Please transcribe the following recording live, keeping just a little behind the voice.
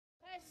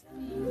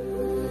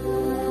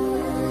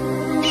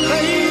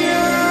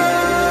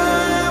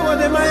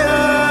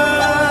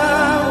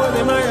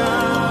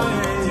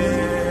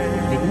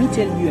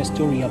a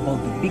story about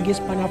the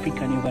biggest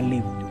Pan-African ever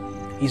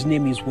lived. His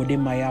name is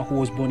WODE, who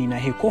was born in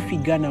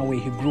Ahekofi, Ghana, where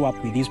he grew up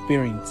with his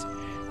parents.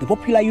 The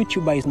popular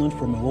YouTuber is not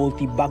from a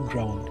wealthy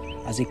background.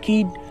 As a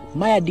kid,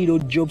 Maya did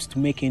odd jobs to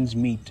make ends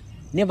meet.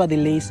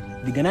 Nevertheless,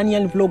 the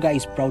Ghanaian vlogger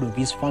is proud of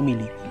his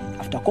family.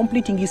 After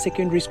completing his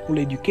secondary school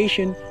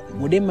education,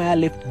 WODE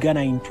left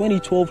Ghana in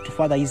 2012 to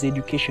further his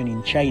education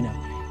in China.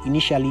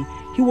 Initially,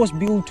 he was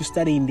billed to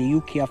study in the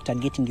UK after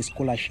getting a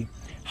scholarship.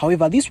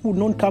 However, this would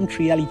not come to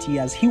reality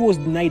as he was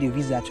denied a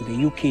visa to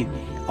the UK.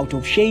 Out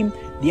of shame,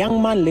 the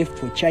young man left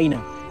for China.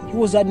 He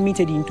was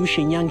admitted into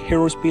Shenyang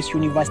Aerospace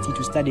University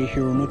to study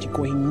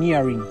aeronautical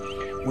engineering.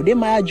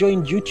 WODE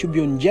joined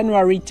YouTube on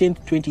January 10,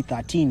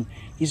 2013.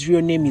 His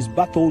real name is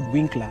Berthold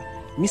Winkler.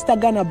 Mr.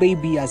 Ghana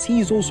Baby, as he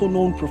is also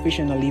known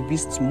professionally,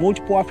 visits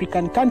multiple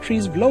African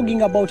countries,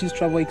 vlogging about his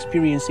travel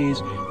experiences,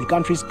 the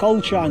country's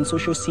culture and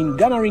social scene,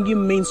 garnering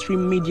him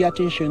mainstream media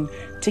attention,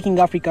 taking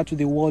Africa to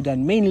the world,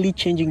 and mainly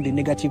changing the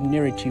negative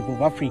narrative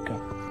of Africa.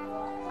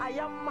 I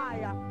am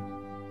Maya.